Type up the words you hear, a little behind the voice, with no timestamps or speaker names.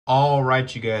All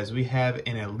right, you guys, we have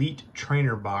an Elite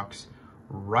Trainer box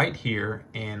right here,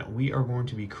 and we are going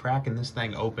to be cracking this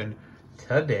thing open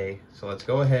today. So let's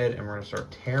go ahead and we're going to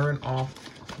start tearing off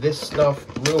this stuff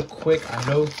real quick. I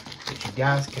know that you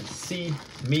guys can see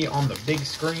me on the big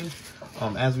screen.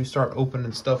 As we start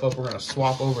opening stuff up, we're going to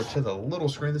swap over to the little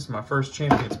screen. This is my first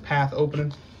Champions Path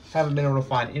opening. Haven't been able to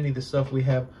find any of the stuff. We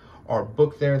have our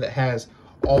book there that has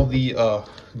all the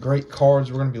great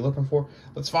cards we're going to be looking for.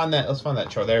 Let's find that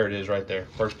chart. There it is right there.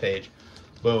 First page.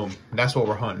 Boom. That's what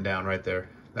we're hunting down right there.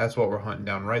 That's what we're hunting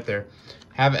down right there.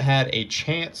 Haven't had a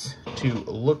chance to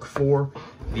look for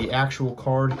the actual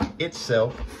card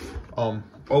itself.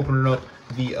 Opening up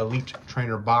the Elite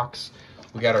Trainer box,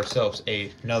 we got ourselves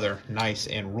another nice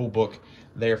and rule book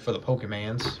there for the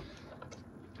Pokemans.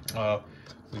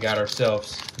 We got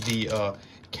ourselves the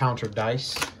counter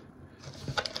dice.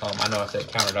 I know I said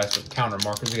counter dice, but counter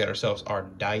markers. We got ourselves our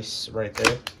dice right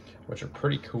there, which are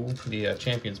pretty cool. The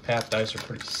Champions Path dice are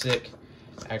pretty sick,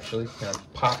 actually. Gonna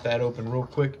pop that open real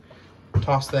quick,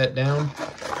 toss that down.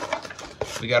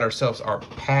 We got ourselves our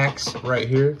packs right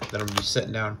here that I'm gonna be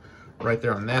setting down right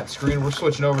there on that screen. We're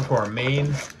switching over to our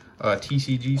main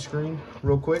TCG screen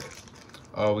real quick.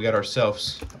 We got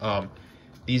ourselves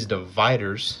these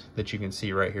dividers that you can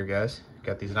see right here, guys.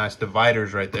 Got these nice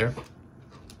dividers right there.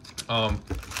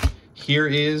 Here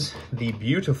is the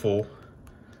beautiful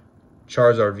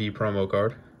Charizard V promo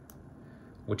card,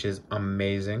 which is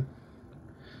amazing.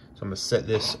 So I'm gonna set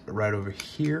this right over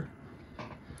here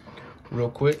real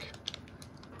quick.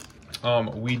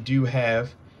 We do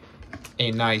have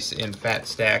a nice and fat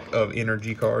stack of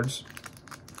energy cards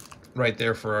right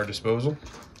there for our disposal.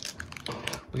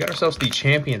 We got ourselves the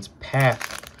Champions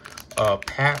Path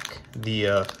pack,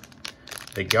 the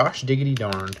gosh diggity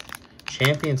darned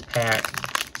Champions Pack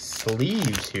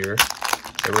sleeves here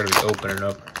that we're going to be opening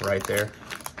up right there.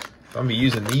 So I'm going to be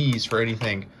using these for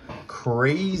anything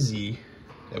crazy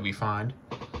that we find.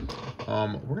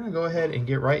 We're going to go ahead and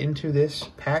get right into this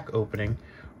pack opening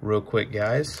real quick,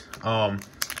 guys.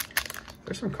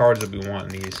 There's some cards that we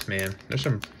want in these, man. There's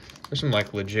some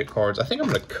like legit cards. I think I'm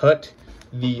going to cut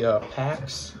the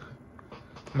packs.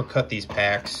 I'm going to cut these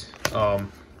packs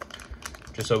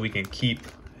just so we can keep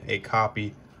a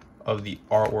copy of the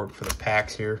artwork for the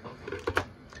packs here,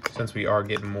 since we are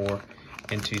getting more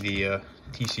into the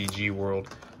TCG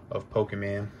world of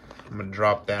Pokemon. I'm gonna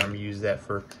drop that. I'm gonna use that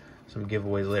for some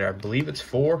giveaways later. I believe it's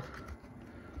four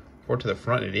to the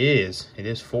front. It is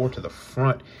 4 to the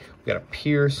front. We got a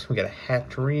Pierce, we got a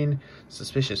Hatterene,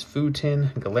 Suspicious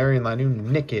Futon, Galarian Linoone,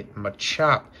 Nickit,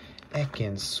 Machop,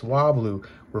 Ekans, Swablu,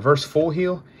 Reverse Full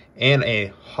Heal, and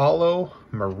a Hollow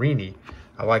Marini.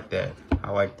 I like that. I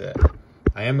like that.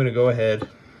 I am going to go ahead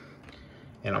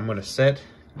and I'm going to set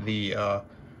the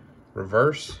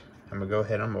reverse. I'm going to go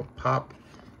ahead and I'm going to pop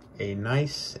a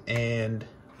nice and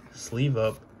sleeve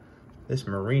up this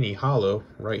Marini Hollow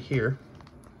right here.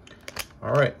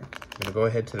 All right, I'm going to go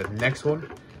ahead to the next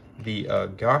one. The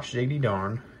gosh diggity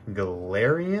darn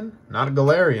Galarian, not a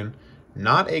Galarian,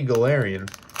 not a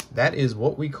Galarian. That is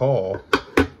what we call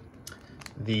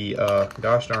the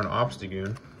gosh darn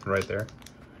Obstagoon right there.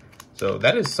 So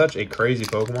that is such a crazy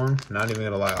Pokemon. Not even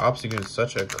gonna lie, Obstagoon is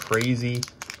such a crazy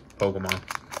Pokemon.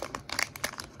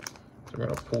 So we're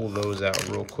gonna pull those out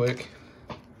real quick.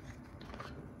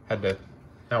 That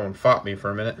one fought me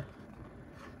for a minute.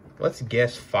 Let's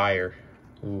guess fire.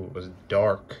 Ooh, it was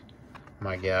dark,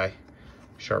 my guy.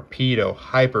 Sharpedo,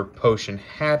 Hyper Potion,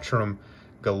 Hatterene,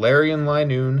 Galarian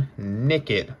Linoone,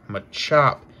 Nickit,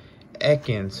 Machop,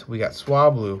 Ekans. We got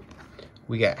Swablu.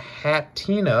 We got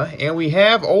Hatenna, and we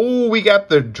got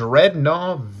the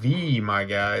Dreadnought V, my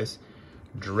guys.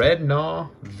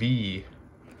 Dreadnought V.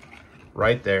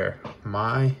 Right there.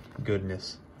 My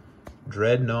goodness.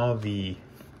 Dreadnought V.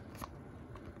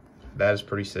 That is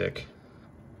pretty sick.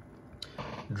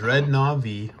 Dreadnought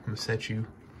V. I'm going to set you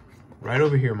right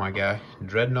over here, my guy.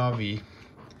 Dreadnought V.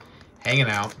 Hanging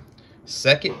out.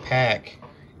 Second pack,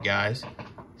 guys.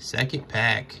 Second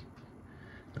pack.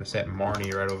 I'm going to set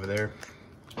Marnie right over there.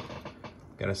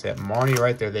 Gonna set Marnie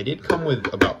right there. They did come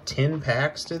with about 10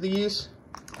 packs to these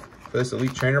for this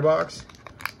Elite Trainer box.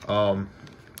 I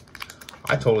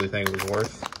totally think it was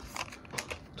worth.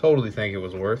 Totally think it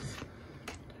was worth.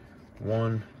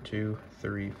 1, 2,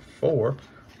 3, 4. We're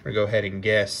gonna go ahead and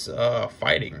guess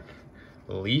fighting.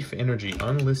 Leaf Energy,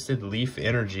 unlisted Leaf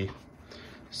Energy.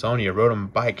 Sonia,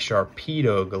 Rotom Bike,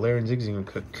 Sharpedo, Galarian Zigzagoon,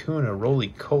 Kakuna,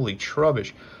 Roly-Coly,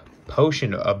 Trubbish,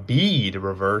 Potion, a Bead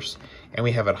reverse, and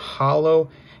we have a Hollow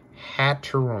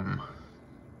Hatterene.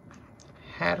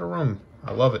 Hatterene.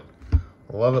 I love it.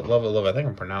 Love it, love it, love it. I think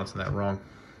I'm pronouncing that wrong.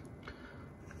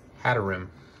 Hatterene.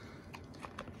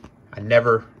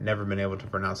 never been able to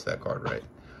pronounce that card right.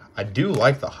 I do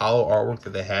like the hollow artwork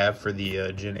that they have for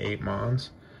the Gen 8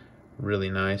 Mons. Really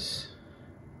nice.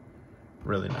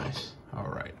 Really nice. All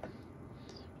right.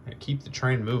 Keep the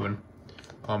train moving.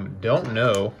 Don't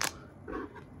know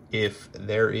if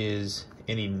there is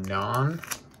any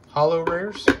non-hollow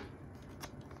rares.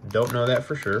 Don't know that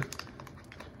for sure.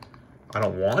 I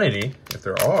don't want any if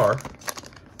there are.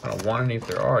 I don't want any if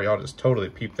there are. Y'all just totally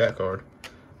peep that card.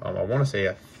 I want to say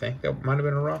I think that might have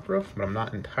been a Rockruff, but I'm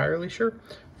not entirely sure.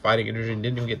 Fighting Energy,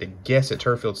 didn't even get to guess at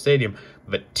Turffield Stadium.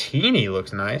 Vattini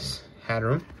looks nice.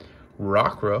 Hatterim,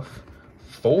 Rockruff,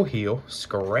 Full Heel,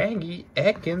 Scraggy,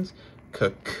 Ekans,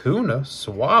 Kakuna,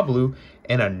 Swablu,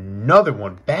 and another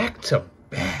one back to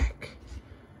back.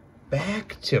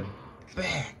 Back to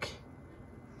back.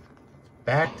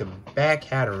 Back to back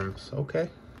Hatterims. Okay.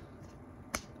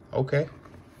 Okay.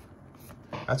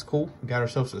 That's cool. Got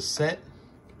ourselves a set.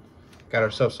 Got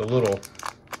ourselves a little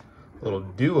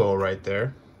duo right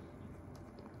there.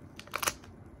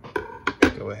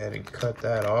 Go ahead and cut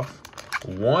that off.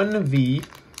 1V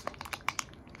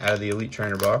out of the Elite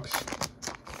Trainer box.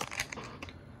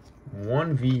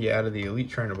 1V out of the Elite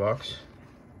Trainer box.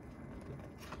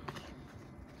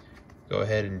 Go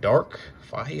ahead and Dark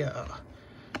Fire.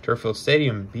 Turffield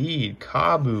Stadium, Bead,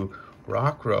 Kabu,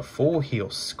 Rockruff, Full Heel,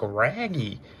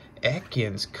 Scraggy,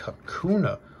 Ekans,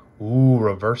 Kakuna. Ooh,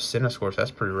 reverse Cinescorch.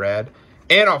 That's pretty rad.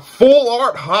 And a full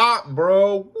art hop,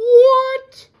 bro.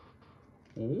 What?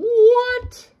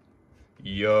 What?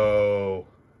 Yo.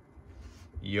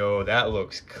 Yo, that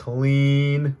looks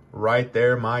clean right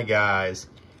there, my guys.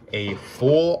 A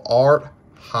full art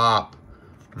hop.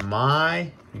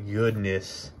 My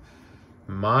goodness.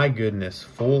 My goodness.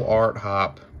 Full art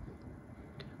hop.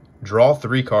 Draw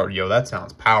 3 card. Yo, that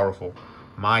sounds powerful.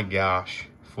 My gosh.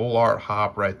 Full art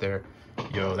hop right there.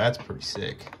 Yo, that's pretty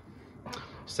sick.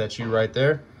 Set you right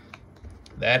there.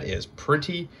 That is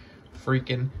pretty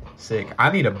freaking sick.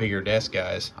 I need a bigger desk,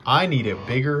 guys. I need a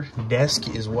bigger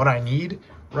desk is what I need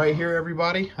right here,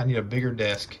 everybody. I need a bigger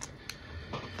desk.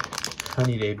 I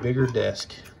need a bigger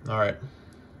desk. All right.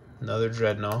 Another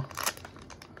Dreadnought.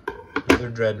 Another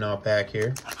Dreadnought pack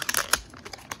here.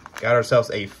 Got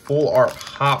ourselves a full art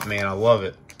hop, man. I love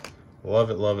it. Love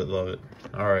it, love it, love it.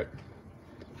 All right.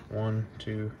 1,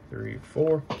 2, 3,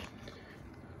 4.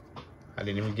 I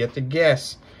didn't even get to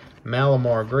guess.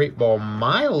 Malamar, Great Ball,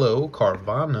 Milo,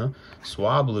 Carvana,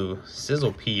 Swablu,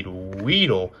 Sizzlepede,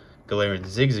 Weedle, Galarian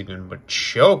Zigzagoon,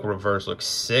 Machoke reverse looks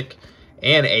sick.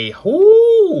 And a,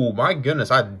 whoo, my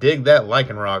goodness, I dig that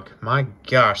Lycanroc. My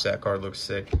gosh, that card looks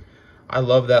sick. I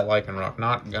love that Lycanroc,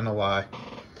 not gonna lie.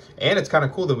 And it's kind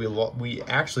of cool that we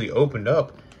actually opened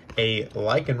up a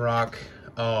Lycanroc,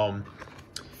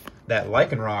 that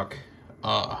Lycanroc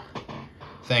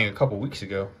thing a couple weeks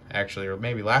ago, actually, or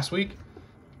maybe last week.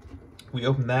 We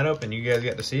opened that up and you guys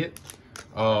got to see it.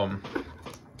 So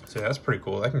that's pretty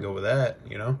cool. I can go with that,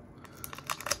 you know.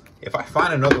 If I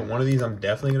find another one of these, I'm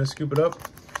definitely going to scoop it up.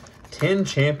 10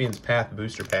 Champions Path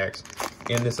booster packs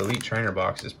in this Elite Trainer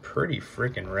box is pretty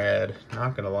freaking rad.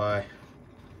 Not going to lie.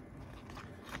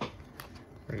 I'm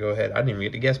going to go ahead. I didn't even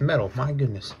get to guess metal. My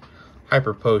goodness.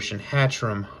 Hyper Potion,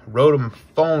 Hatchram, Rotom,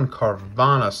 Phone,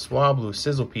 Carvana, Swablu,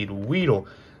 Sizzlepede, Weedle,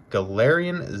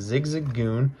 Galarian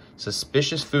Zigzagoon,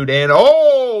 Suspicious Food, and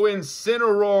oh,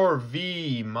 Incineroar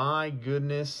V. My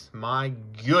goodness, my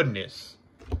goodness,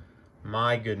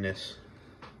 my goodness.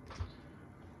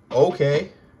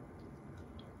 Okay.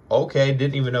 Okay,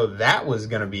 didn't even know that was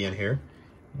going to be in here.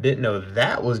 Didn't know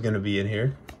that was going to be in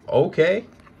here. Okay.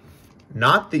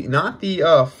 Not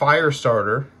the fire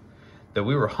starter that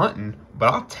we were hunting,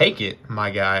 but I'll take it, my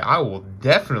guy. I will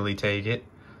definitely take it.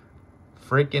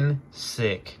 Freaking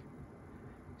sick.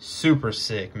 Super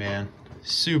sick, man.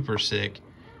 Super sick.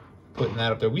 Putting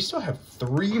that up there. We still have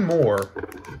 3 more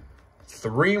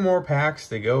packs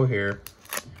to go here.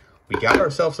 We got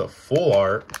ourselves a full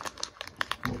art.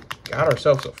 Got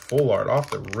ourselves a full art off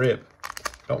the rip.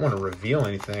 Don't want to reveal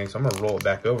anything, so I'm going to roll it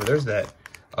back over. There's that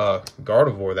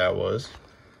Gardevoir that was.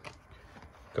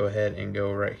 Go ahead and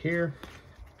go right here.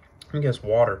 Let me guess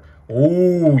water.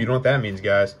 Ooh, you know what that means,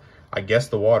 guys. I guess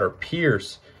the water.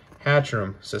 Pierce,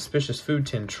 Hatchram, Suspicious Food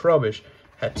Tin, Trubbish,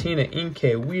 Hatina,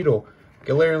 Inkay, Weedle,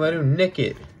 Galarian Lanoon,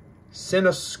 Nickit,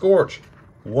 Cinescorch.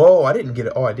 Whoa, I didn't get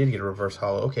it. Oh, I did get a reverse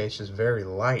hollow. Okay, it's just very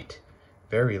light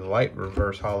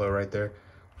reverse hollow right there.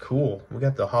 Cool. We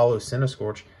got the hollow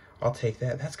Cinescorch. I'll take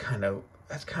that. That's kind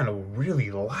of really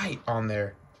light on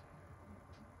there.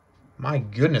 My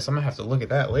goodness, I'm gonna have to look at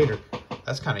that later.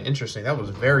 That's kind of interesting. That was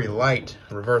very light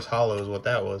reverse hollow is what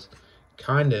that was.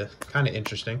 Kind of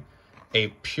interesting. A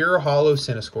pure hollow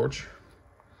Cinescorch.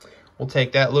 We'll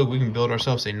take that. Look, we can build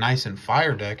ourselves a nice and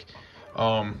fire deck. We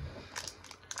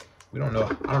don't know.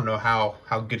 I don't know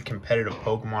how good competitive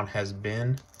Pokemon has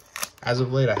been as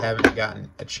of late. I haven't gotten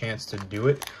a chance to do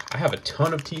it. I have a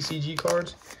ton of TCG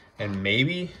cards, and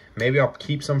maybe I'll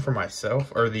keep some for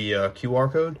myself, or the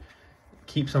QR code.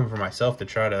 Keep some for myself to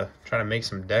try to make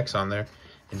some decks on there,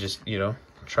 and just, you know,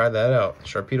 try that out.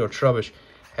 Sharpedo, Trubbish,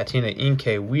 Hatina,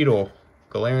 Inkay, Weedle,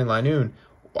 Galarian, Linoone,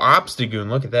 Obstagoon.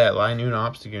 Look at that, Linoone,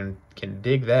 Obstagoon. Can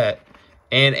dig that.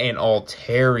 And an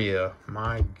Altaria.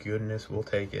 My goodness, we'll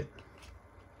take it.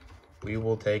 We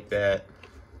will take that.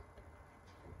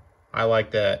 I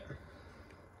like that.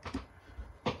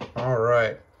 All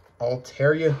right,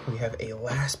 Altaria. We have a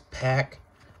last pack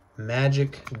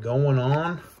magic going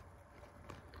on.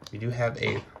 We do have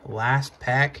a last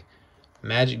pack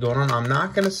magic going on. I'm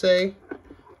not going to say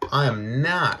I am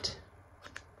not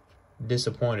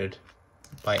disappointed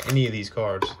by any of these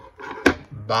cards.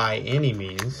 By any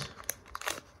means.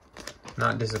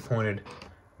 Not disappointed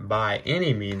by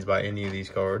any means by any of these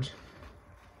cards.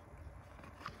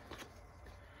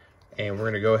 And we're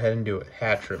going to go ahead and do it.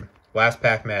 Hatchrim, last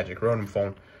pack magic, Rotom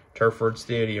Phone, Turford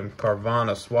Stadium,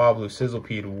 Carvana, Swablu,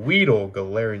 Sizzlepede, Weedle,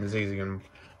 Galarian, Zigzagoon,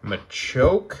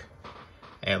 Machoke,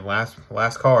 and last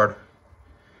card.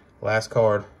 Last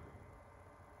card.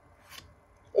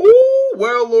 Ooh,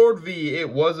 Wailord V. It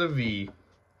was a V.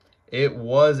 It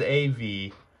was a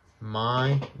V.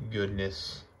 My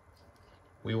goodness.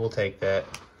 We will take that.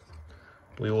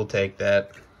 We will take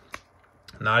that.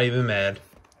 Not even mad.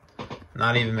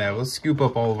 Not even mad. Let's scoop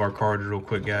up all of our cards real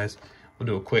quick, guys. We'll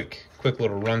do a quick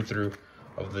little run through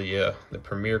of the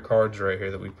premier cards right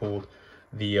here that we pulled.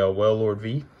 The Wailord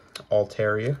V,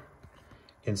 Altaria,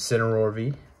 Incineroar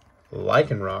V,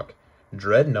 Lycanroc,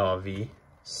 Dreadnought V,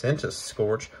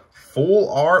 Centiskorch,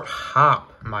 Full Art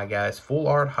Hop, my guys, Full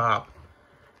Art Hop,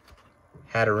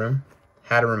 Hatterene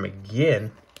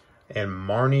again, and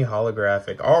Marnie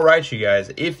Holographic. All right, you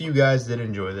guys, if you guys did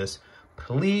enjoy this,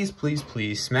 please, please,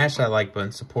 please smash that like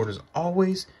button. Support is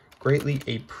always greatly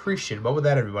appreciated. But with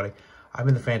that, everybody, I've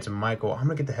been the Phantom Michael. I'm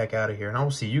going to get the heck out of here, and I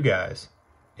will see you guys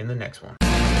in the next one.